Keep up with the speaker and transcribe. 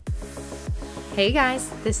Hey guys,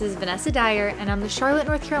 this is Vanessa Dyer, and I'm the Charlotte,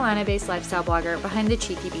 North Carolina-based lifestyle blogger behind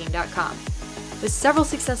thecheekybean.com. With several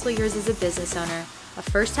successful years as a business owner, a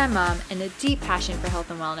first-time mom, and a deep passion for health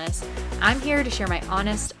and wellness, I'm here to share my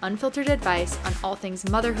honest, unfiltered advice on all things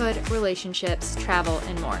motherhood, relationships, travel,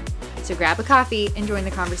 and more. So grab a coffee and join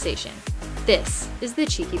the conversation. This is the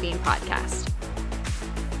Cheeky Bean Podcast.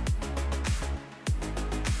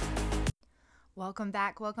 Welcome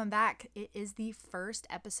back. It is the first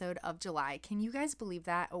episode of July. Can you guys believe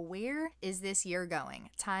that? Where is this year going?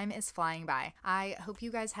 Time is flying by. I hope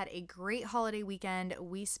you guys had a great holiday weekend.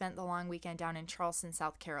 We spent the long weekend down in Charleston,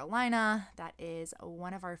 South Carolina. That is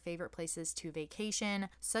one of our favorite places to vacation.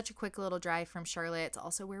 Such a quick little drive from Charlotte. It's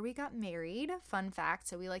also where we got married. Fun fact.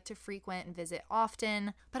 So we like to frequent and visit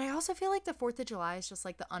often. But I also feel like the 4th of July is just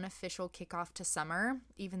like the unofficial kickoff to summer,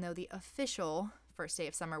 even though the official first day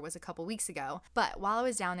of summer was a couple weeks ago. But while I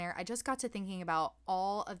was down there, I just got to thinking about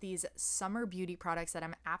all of these summer beauty products that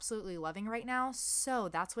I'm absolutely loving right now. So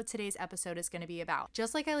that's what today's episode is going to be about.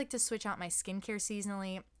 Just like I like to switch out my skincare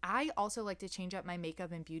seasonally, I also like to change up my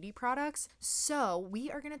makeup and beauty products. So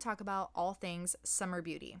we are going to talk about all things summer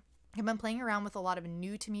beauty. I've been playing around with a lot of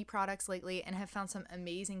new to me products lately and have found some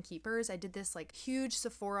amazing keepers. I did this huge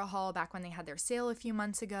Sephora haul back when they had their sale a few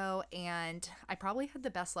months ago, and I probably had the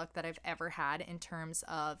best luck that I've ever had in terms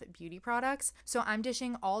of beauty products. So I'm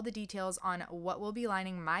dishing all the details on what will be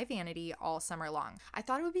lining my vanity all summer long. I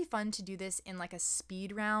thought it would be fun to do this in a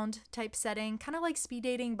speed round type setting, kind of like speed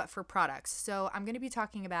dating, but for products. So I'm going to be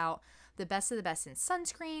talking about the best of the best in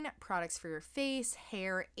sunscreen, products for your face,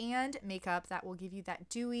 hair, and makeup that will give you that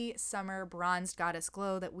dewy summer bronzed goddess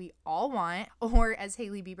glow that we all want, or as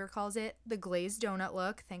Hailey Bieber calls it, the glazed donut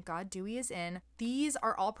look. Thank God dewy is in. These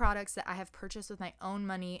are all products that I have purchased with my own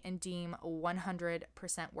money and deem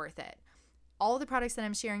 100% worth it. All the products that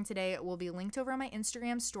I'm sharing today will be linked over on my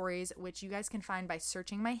Instagram stories, which you guys can find by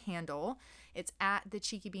searching my handle. It's at the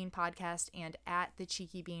Cheeky Bean Podcast and at the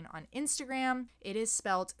Cheeky Bean on Instagram. It is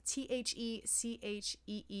spelled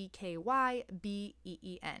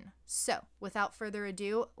TheCheekyBeen. So without further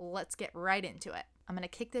ado, let's get right into it. I'm going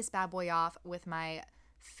to kick this bad boy off with my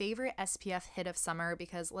favorite SPF hit of summer,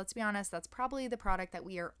 because let's be honest, that's probably the product that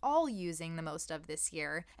we are all using the most of this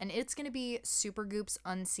year, and it's going to be Supergoop's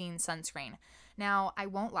Unseen Sunscreen. Now, I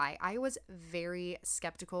won't lie, I was very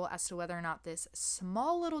skeptical as to whether or not this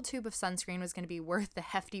small little tube of sunscreen was going to be worth the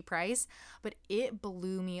hefty price, but it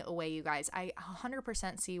blew me away, you guys. I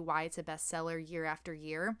 100% see why it's a bestseller year after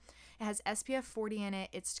year. It has SPF 40 in it,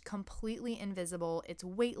 it's completely invisible, it's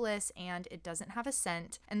weightless, and it doesn't have a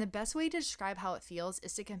scent. And the best way to describe how it feels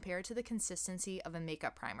is to compare it to the consistency of a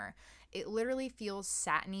makeup primer. It literally feels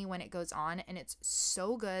satiny when it goes on, and it's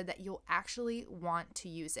so good that you'll actually want to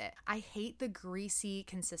use it. I hate the greasy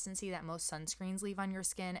consistency that most sunscreens leave on your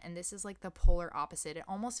skin, and this is like the polar opposite. It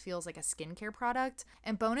almost feels like a skincare product.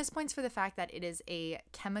 And bonus points for the fact that it is a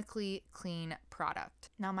chemically clean product.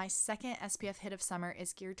 Now, my second SPF hit of summer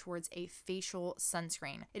is geared towards a facial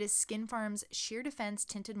sunscreen. It is Skin Farm's Sheer Defense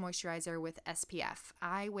Tinted Moisturizer with SPF.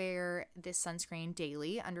 I wear this sunscreen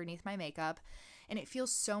daily underneath my makeup, and it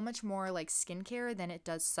feels so much more like skincare than it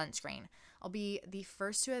does sunscreen. I'll be the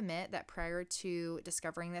first to admit that prior to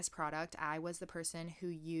discovering this product, I was the person who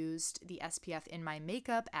used the SPF in my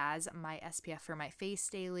makeup as my SPF for my face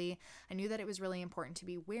daily. I knew that it was really important to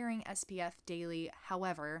be wearing SPF daily.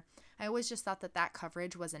 However, I always just thought that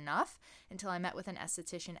coverage was enough until I met with an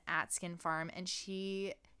esthetician at Skin Farm, and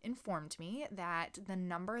she informed me that the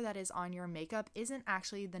number that is on your makeup isn't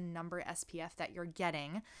actually the number SPF that you're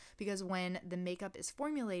getting, because when the makeup is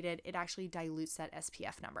formulated, it actually dilutes that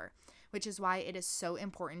SPF number, which is why it is so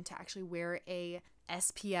important to actually wear a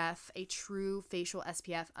SPF, a true facial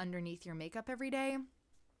SPF underneath your makeup every day.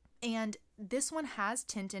 And this one has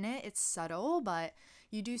tint in it. It's subtle, but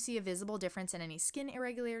you do see a visible difference in any skin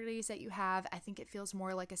irregularities that you have. I think it feels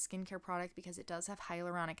more like a skincare product because it does have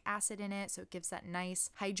hyaluronic acid in it, so it gives that nice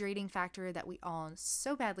hydrating factor that we all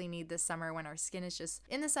so badly need this summer when our skin is just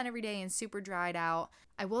in the sun every day and super dried out.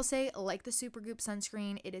 I will say, like the Supergoop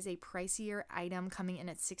sunscreen, it is a pricier item coming in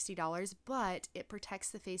at $60, but it protects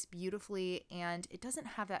the face beautifully, and it doesn't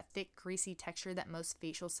have that thick, greasy texture that most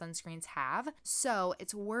facial sunscreens have. So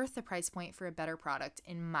it's worth the price point for a better product,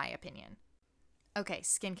 in my opinion. Okay,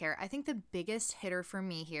 skincare. I think the biggest hitter for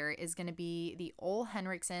me here is going to be the Ole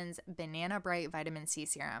Henriksen's Banana Bright Vitamin C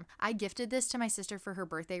Serum. I gifted this to my sister for her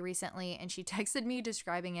birthday recently, and she texted me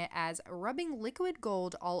describing it as rubbing liquid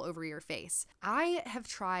gold all over your face. I have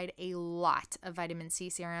tried a lot of vitamin C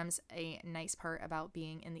serums. A nice part about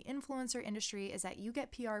being in the influencer industry is that you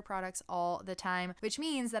get PR products all the time, which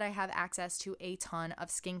means that I have access to a ton of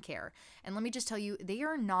skincare. And let me just tell you, they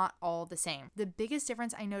are not all the same. The biggest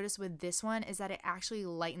difference I noticed with this one is that it actually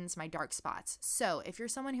lightens my dark spots. So if you're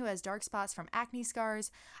someone who has dark spots from acne scars,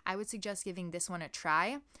 I would suggest giving this one a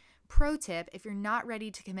try. Pro tip, if you're not ready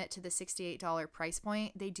to commit to the $68 price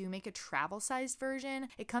point, they do make a travel sized version.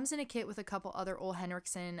 It comes in a kit with a couple other Ole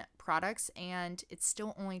Henriksen products, and it's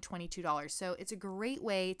still only $22. So it's a great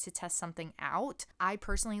way to test something out. I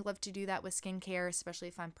personally love to do that with skincare, especially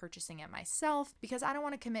if I'm purchasing it myself, because I don't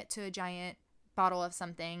want to commit to a giant bottle of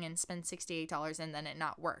something and spend $68 and then it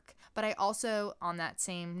not work. But I also, on that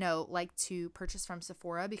same note, like to purchase from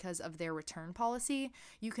Sephora because of their return policy.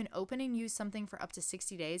 You can open and use something for up to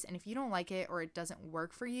 60 days, and if you don't like it or it doesn't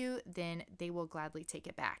work for you, then they will gladly take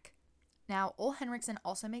it back. Now, Ole Henriksen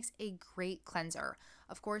also makes a great cleanser.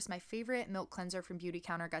 Of course, my favorite milk cleanser from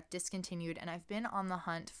Beautycounter got discontinued, and I've been on the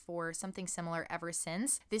hunt for something similar ever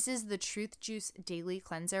since. This is the Truth Juice Daily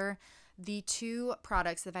Cleanser. The two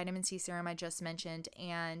products, the vitamin C serum I just mentioned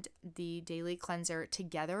and the daily cleanser,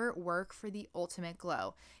 together work for the ultimate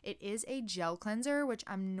glow. It is a gel cleanser, which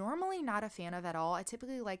I'm normally not a fan of at all. I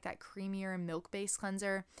typically like that creamier milk-based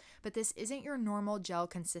cleanser, but this isn't your normal gel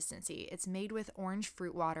consistency. It's made with orange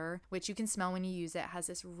fruit water, which you can smell when you use it. It has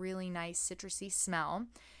this really nice citrusy smell,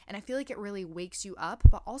 and I feel like it really wakes you up,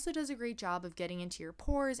 but also does a great job of getting into your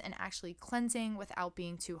pores and actually cleansing without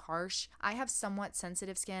being too harsh. I have somewhat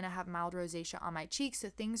sensitive skin. I have mild rosacea on my cheeks, so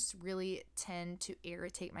things really tend to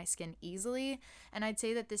irritate my skin easily, and I'd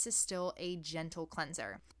say that this is still a gentle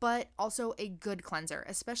cleanser, but also a good cleanser.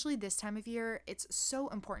 Especially this time of year, it's so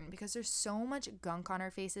important because there's so much gunk on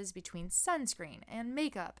our faces between sunscreen and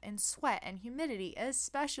makeup and sweat and humidity,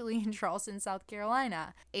 especially in Charleston, South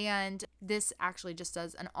Carolina, and this actually just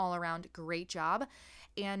does an all-around great job.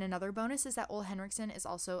 And another bonus is that Ole Henriksen is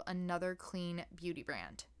also another clean beauty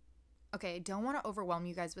brand. Okay, I don't want to overwhelm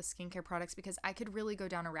you guys with skincare products because I could really go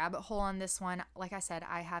down a rabbit hole on this one. Like I said,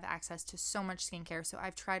 I have access to so much skincare, so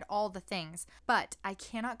I've tried all the things. But I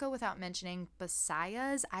cannot go without mentioning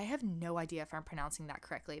Basaya's. I have no idea if I'm pronouncing that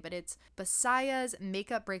correctly, but it's Basaya's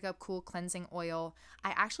Makeup Breakup Cool Cleansing Oil.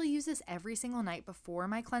 I actually use this every single night before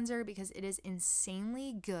my cleanser because it is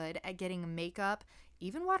insanely good at getting makeup,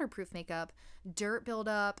 even waterproof makeup, dirt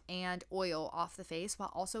buildup, and oil off the face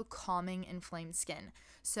while also calming inflamed skin.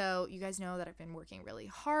 So you guys know that I've been working really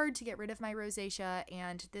hard to get rid of my rosacea,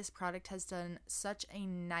 and this product has done such a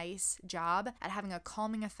nice job at having a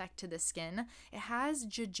calming effect to the skin. It has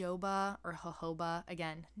jojoba or jojoba,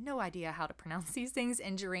 again, no idea how to pronounce these things,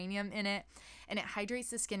 and geranium in it, and it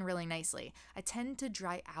hydrates the skin really nicely. I tend to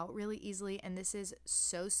dry out really easily, and this is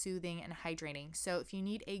so soothing and hydrating. So if you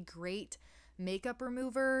need a great makeup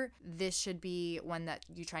remover, this should be one that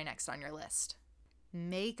you try next on your list.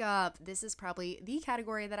 Makeup. This is probably the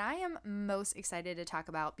category that I am most excited to talk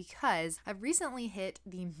about because I've recently hit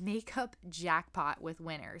the makeup jackpot with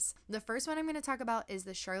winners. The first one I'm going to talk about is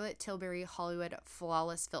the Charlotte Tilbury Hollywood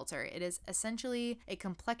Flawless Filter. It is essentially a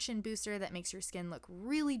complexion booster that makes your skin look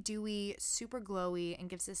really dewy, super glowy, and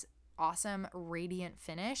gives this awesome radiant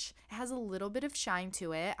finish. It has a little bit of shine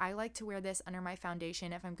to it. I like to wear this under my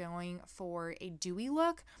foundation if I'm going for a dewy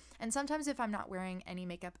look, and sometimes if I'm not wearing any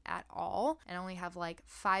makeup at all and only have like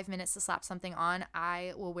 5 minutes to slap something on,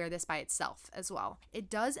 I will wear this by itself as well. It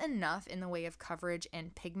does enough in the way of coverage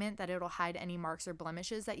and pigment that it'll hide any marks or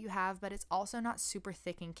blemishes that you have, but it's also not super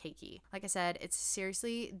thick and cakey. Like I said, it's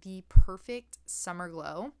seriously the perfect summer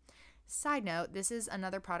glow. Side note, this is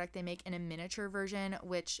another product they make in a miniature version,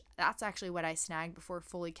 which that's actually what I snagged before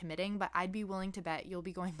fully committing, but I'd be willing to bet you'll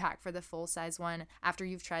be going back for the full size one after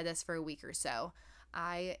you've tried this for a week or so.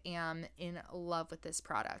 I am in love with this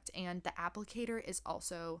product, and the applicator is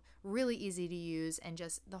also really easy to use, and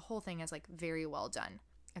just the whole thing is like very well done.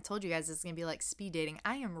 I told you guys this is going to be like speed dating.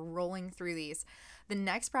 I am rolling through these. The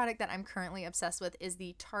next product that I'm currently obsessed with is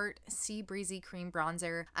the Tarte Sea Breezy Cream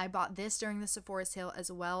Bronzer. I bought this during the Sephora sale as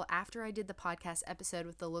well after I did the podcast episode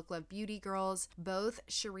with the Look Love Beauty girls. Both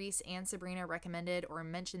Charisse and Sabrina recommended or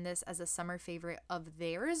mentioned this as a summer favorite of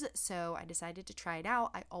theirs, so I decided to try it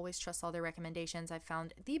out. I always trust all their recommendations. I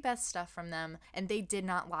found the best stuff from them, and they did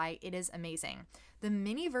not lie. It is amazing. The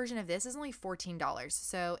mini version of this is only $14,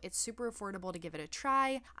 so it's super affordable to give it a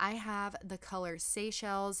try. I have the color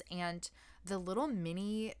Seychelles, and The little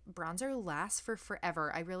mini bronzer lasts for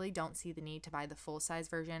forever. I really don't see the need to buy the full size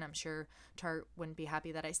version. I'm sure Tarte wouldn't be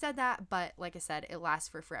happy that I said that, but like I said, it lasts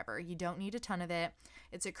for forever. You don't need a ton of it.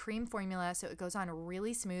 It's a cream formula, so it goes on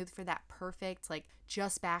really smooth for that perfect, like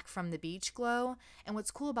just back from the beach glow. And what's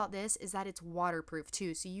cool about this is that it's waterproof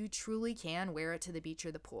too, so you truly can wear it to the beach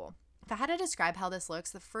or the pool. If I had to describe how this looks,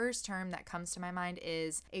 the first term that comes to my mind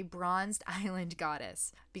is a bronzed island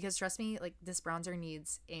goddess. Because trust me, like this bronzer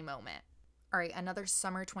needs a moment. All right, another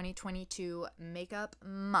summer 2022 makeup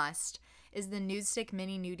must is the Nude Stick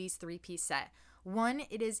Mini Nudies 3-piece set. One,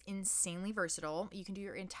 it is insanely versatile. You can do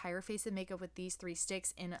your entire face of makeup with these 3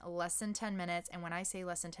 sticks in less than 10 minutes. And when I say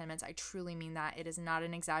less than 10 minutes, I truly mean that. It is not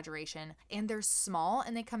an exaggeration. And they're small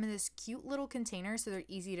and they come in this cute little container, so they're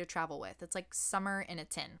easy to travel with. It's like summer in a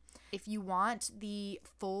tin. If you want the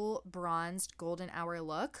full bronzed golden hour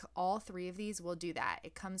look, all 3 of these will do that.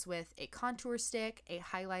 It comes with a contour stick, a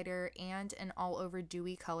highlighter, and an all over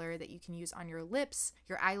dewy color that you can use on your lips,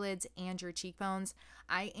 your eyelids, and your cheekbones.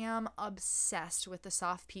 I am obsessed with the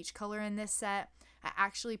soft peach color in this set. I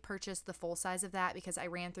actually purchased the full size of that because I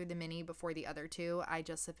ran through the mini before the other 2. I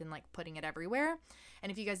just have been like putting it everywhere.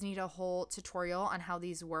 And if you guys need a whole tutorial on how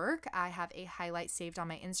these work, I have a highlight saved on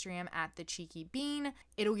my Instagram at The Cheeky Bean.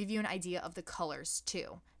 It'll give you an idea of the colors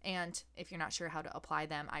too. And if you're not sure how to apply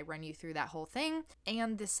them, I run you through that whole thing.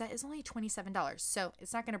 And this set is only $27, so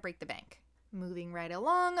it's not going to break the bank. Moving right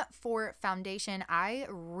along, for foundation, I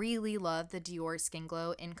really love the Dior Skin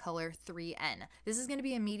Glow in color 3N. This is going to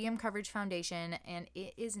be a medium coverage foundation and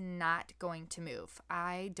it is not going to move.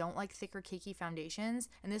 I don't like thicker cakey foundations,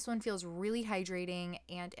 and this one feels really hydrating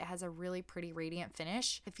and it has a really pretty radiant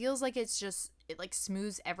finish. It feels like it like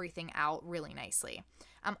smooths everything out really nicely.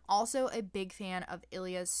 I'm also a big fan of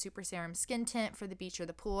Ilia's Super Serum Skin Tint for the beach or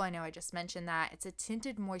the pool. I know I just mentioned that. It's a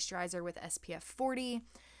tinted moisturizer with SPF 40.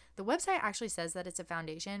 The website actually says that it's a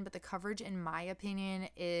foundation, but the coverage, in my opinion,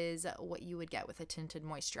 is what you would get with a tinted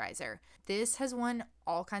moisturizer. This has won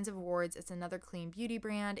all kinds of awards. It's another clean beauty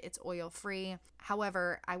brand. It's oil-free.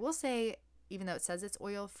 However, I will say, even though it says it's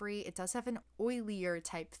oil-free, it does have an oilier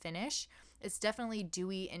type finish. It's definitely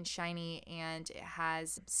dewy and shiny, and it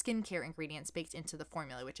has skincare ingredients baked into the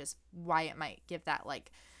formula, which is why it might give that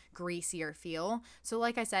like greasier feel. So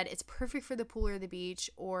like I said, it's perfect for the pool or the beach,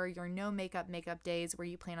 or your no makeup days where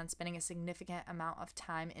you plan on spending a significant amount of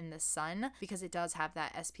time in the sun, because it does have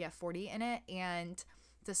that SPF 40 in it. And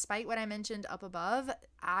despite what I mentioned up above,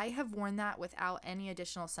 I have worn that without any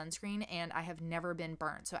additional sunscreen and I have never been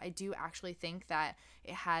burnt. So I do actually think that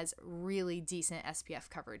it has really decent SPF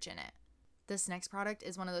coverage in it. This next product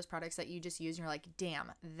is one of those products that you just use and you're like,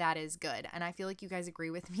 damn, that is good. And I feel like you guys agree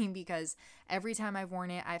with me because every time I've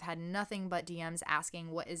worn it, I've had nothing but DMs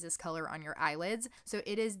asking, what is this color on your eyelids? So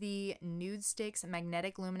it is the Nude Sticks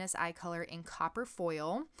Magnetic Luminous Eye Color in Copper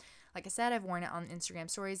Foil. Like I said, I've worn it on Instagram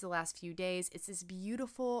stories the last few days. It's this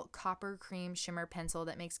beautiful copper cream shimmer pencil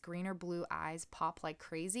that makes green or blue eyes pop like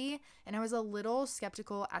crazy. And I was a little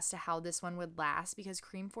skeptical as to how this one would last because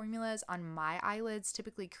cream formulas on my eyelids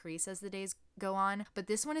typically crease as the days go on, but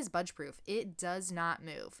this one is budge proof. It does not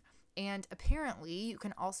move. And apparently you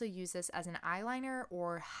can also use this as an eyeliner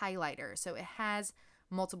or highlighter. So it has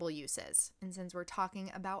multiple uses. And since we're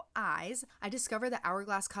talking about eyes, I discovered the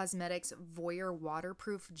Hourglass Cosmetics Voyeur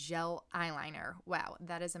Waterproof Gel Eyeliner. Wow,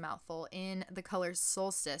 that is a mouthful. In the color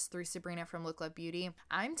Solstice through Sabrina from Look Love Beauty.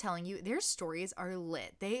 I'm telling you, their stories are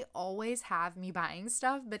lit. They always have me buying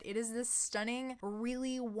stuff, but it is this stunning,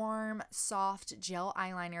 really warm, soft gel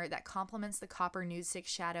eyeliner that complements the copper nude stick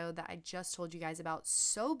shadow that I just told you guys about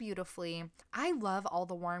so beautifully. I love all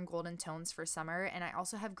the warm golden tones for summer, and I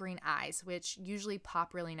also have green eyes, which usually pop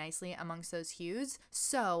really nicely amongst those hues.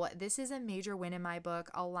 So this is a major win in my book.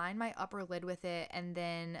 I'll line my upper lid with it and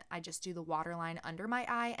then I just do the waterline under my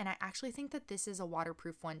eye, and I actually think that this is a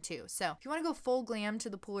waterproof one too. So if you want to go full glam to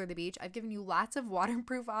the pool or the beach, I've given you lots of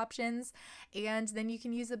waterproof options, and then you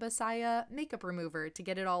can use the Basaya makeup remover to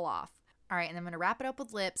get it all off. All right, and I'm going to wrap it up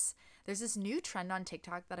with lips. There's this new trend on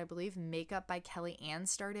TikTok that I believe Makeup by Kelly Ann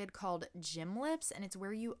started called Gym Lips, and it's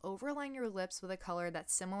where you overline your lips with a color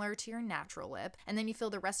that's similar to your natural lip, and then you fill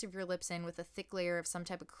the rest of your lips in with a thick layer of some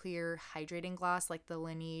type of clear hydrating gloss like the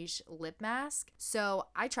Laneige lip mask. So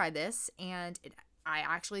I tried this, and I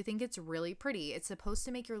actually think it's really pretty. It's supposed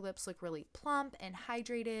to make your lips look really plump and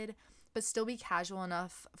hydrated, but still be casual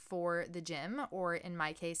enough for the gym, or in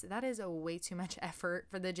my case, that is a way too much effort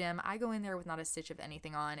for the gym. I go in there with not a stitch of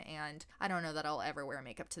anything on, and I don't know that I'll ever wear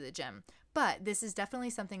makeup to the gym. But this is definitely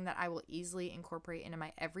something that I will easily incorporate into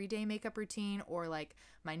my everyday makeup routine, or like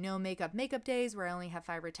my no makeup days where I only have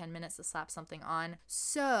 5 or 10 minutes to slap something on.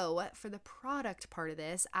 So for the product part of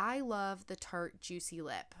this, I love the Tarte Juicy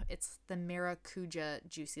Lip. It's the Maracuja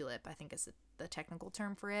Juicy Lip, I think is the technical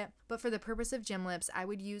term for it. But for the purpose of gym lips, I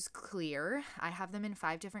would use Clear. I have them in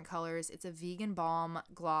 5 different colors. It's a vegan balm,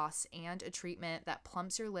 gloss, and a treatment that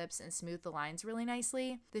plumps your lips and smooth the lines really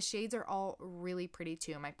nicely. The shades are all really pretty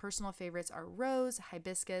too. My personal favorites are rose,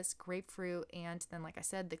 hibiscus, grapefruit, and then like I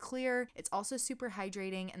said, the Clear. It's also super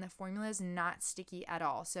hydrating and the formula is not sticky at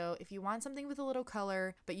all. So if you want something with a little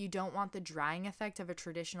color, but you don't want the drying effect of a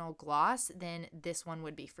traditional gloss, then this one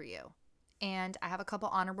would be for you. And I have a couple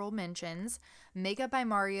honorable mentions. Makeup by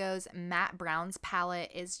Mario's Matte Browns palette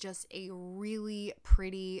is just a really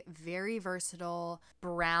pretty, very versatile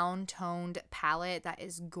brown toned palette that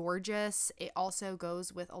is gorgeous. It also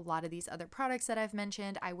goes with a lot of these other products that I've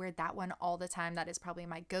mentioned. I wear that one all the time. That is probably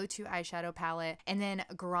my go-to eyeshadow palette. And then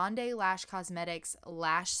Grande Lash Cosmetics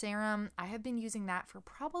Lash Serum. I have been using that for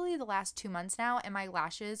probably the last 2 months now, and my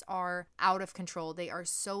lashes are out of control. They are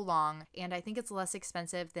so long, and I think it's less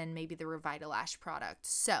expensive than maybe the Vitalash product.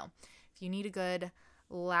 So if you need a good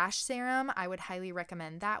lash serum, I would highly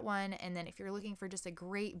recommend that one. And then if you're looking for just a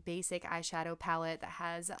great basic eyeshadow palette that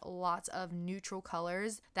has lots of neutral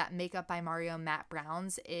colors, that Makeup by Mario Matte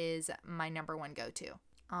Browns is my number one go-to.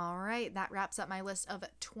 All right, that wraps up my list of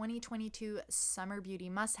 2022 summer beauty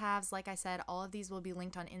must-haves. Like I said, all of these will be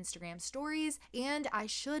linked on Instagram stories. And I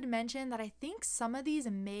should mention that I think some of these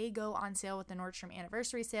may go on sale with the Nordstrom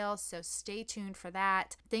anniversary sale, so stay tuned for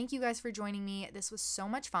that. Thank you guys for joining me. This was so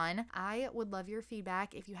much fun. I would love your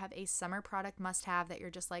feedback. If you have a summer product must-have that you're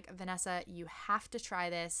just like, Vanessa, you have to try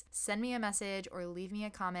this, send me a message or leave me a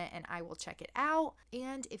comment and I will check it out.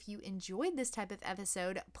 And if you enjoyed this type of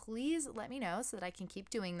episode, please let me know so that I can keep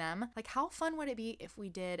doing them. Like, how fun would it be if we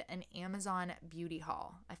did an Amazon beauty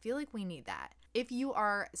haul? I feel like we need that. If you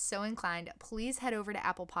are so inclined, please head over to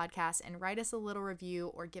Apple Podcasts and write us a little review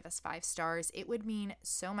or give us 5 stars. It would mean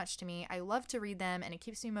so much to me. I love to read them and it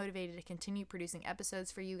keeps me motivated to continue producing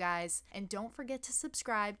episodes for you guys. And don't forget to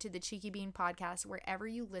subscribe to the Cheeky Bean podcast wherever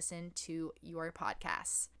you listen to your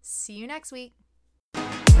podcasts. See you next week.